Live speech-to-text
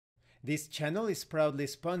This channel is proudly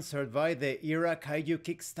sponsored by the Era Kaiju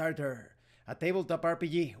Kickstarter, a tabletop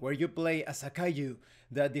RPG where you play as a kaiju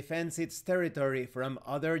that defends its territory from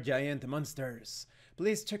other giant monsters.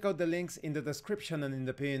 Please check out the links in the description and in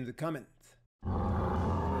the pinned comment.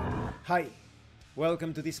 Hi,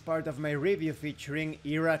 welcome to this part of my review featuring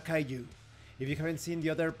Era Kaiju. If you haven't seen the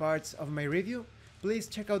other parts of my review, please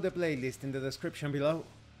check out the playlist in the description below.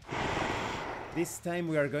 This time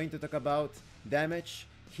we are going to talk about damage,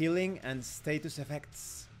 healing and status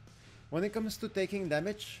effects. When it comes to taking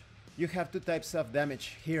damage, you have two types of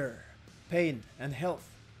damage here, pain and health.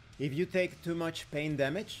 If you take too much pain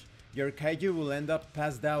damage, your kaiju will end up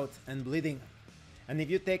passed out and bleeding. And if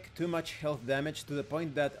you take too much health damage to the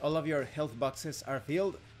point that all of your health boxes are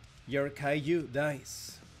filled, your kaiju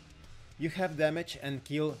dies. You have damage and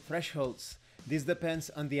kill thresholds. This depends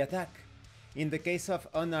on the attack. In the case of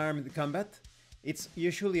unarmed combat, it's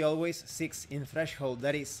usually always 6 in threshold,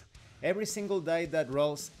 that is, every single die that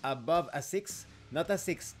rolls above a 6, not a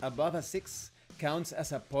 6, above a 6, counts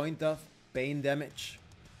as a point of pain damage.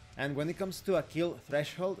 And when it comes to a kill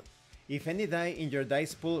threshold, if any die in your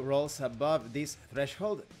dice pool rolls above this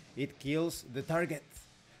threshold, it kills the target.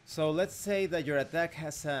 So let's say that your attack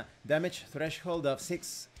has a damage threshold of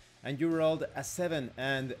 6, and you rolled a 7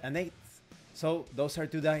 and an 8. So those are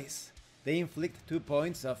 2 dice. They inflict 2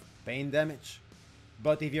 points of pain damage.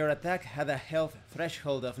 But if your attack had a health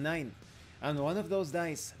threshold of 9, and one of those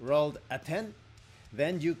dice rolled a 10,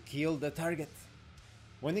 then you kill the target.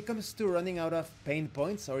 When it comes to running out of pain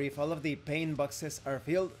points, or if all of the pain boxes are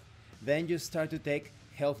filled, then you start to take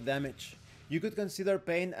health damage. You could consider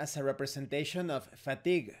pain as a representation of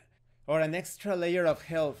fatigue, or an extra layer of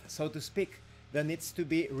health, so to speak, that needs to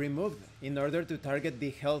be removed in order to target the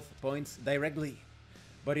health points directly.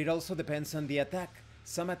 But it also depends on the attack.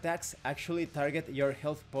 Some attacks actually target your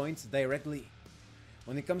health points directly.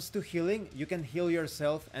 When it comes to healing, you can heal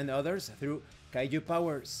yourself and others through kaiju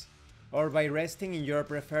powers, or by resting in your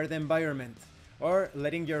preferred environment, or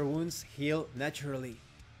letting your wounds heal naturally.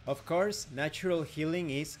 Of course, natural healing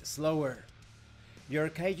is slower. Your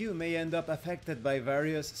kaiju may end up affected by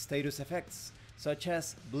various status effects, such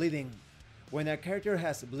as bleeding. When a character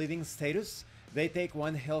has bleeding status, they take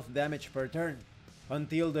 1 health damage per turn,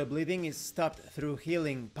 until the bleeding is stopped through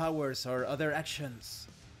healing, powers or other actions.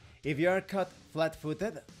 If you are caught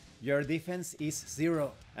flat-footed, your defense is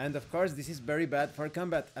 0, and of course this is very bad for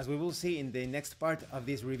combat, as we will see in the next part of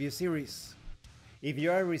this review series. If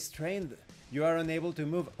you are restrained, you are unable to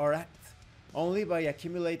move or act. Only by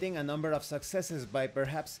accumulating a number of successes by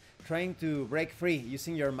perhaps trying to break free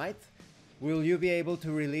using your might, will you be able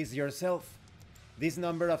to release yourself. This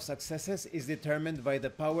number of successes is determined by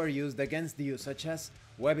the power used against you, such as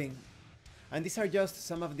webbing. And these are just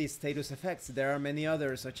some of the status effects. There are many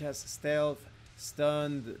others, such as stealth,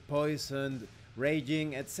 stunned, poisoned,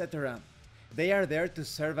 raging, etc. They are there to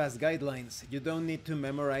serve as guidelines. You don't need to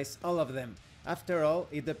memorize all of them. After all,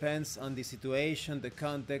 it depends on the situation, the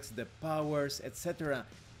context, the powers, etc.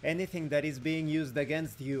 Anything that is being used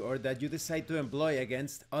against you or that you decide to employ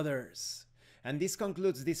against others. And this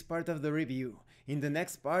concludes this part of the review. In the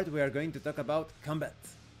next part we are going to talk about combat.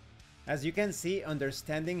 As you can see,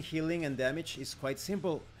 understanding healing and damage is quite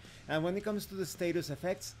simple, and when it comes to the status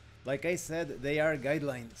effects, like I said, they are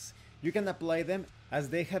guidelines. You can apply them as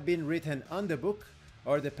they have been written on the book,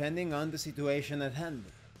 or depending on the situation at hand.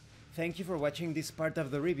 Thank you for watching this part of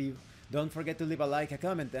the review. Don't forget to leave a like, a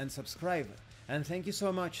comment and subscribe. And thank you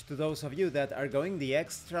so much to those of you that are going the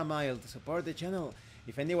extra mile to support the channel.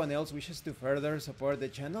 If anyone else wishes to further support the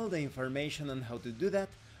channel, the information on how to do that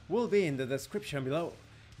will be in the description below.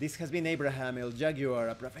 This has been Abraham El Jaguar,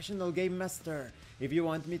 a professional game master. If you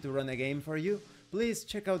want me to run a game for you, please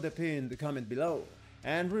check out the pinned comment below.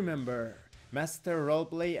 And remember, master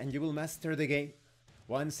roleplay and you will master the game.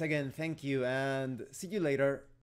 Once again, thank you and see you later.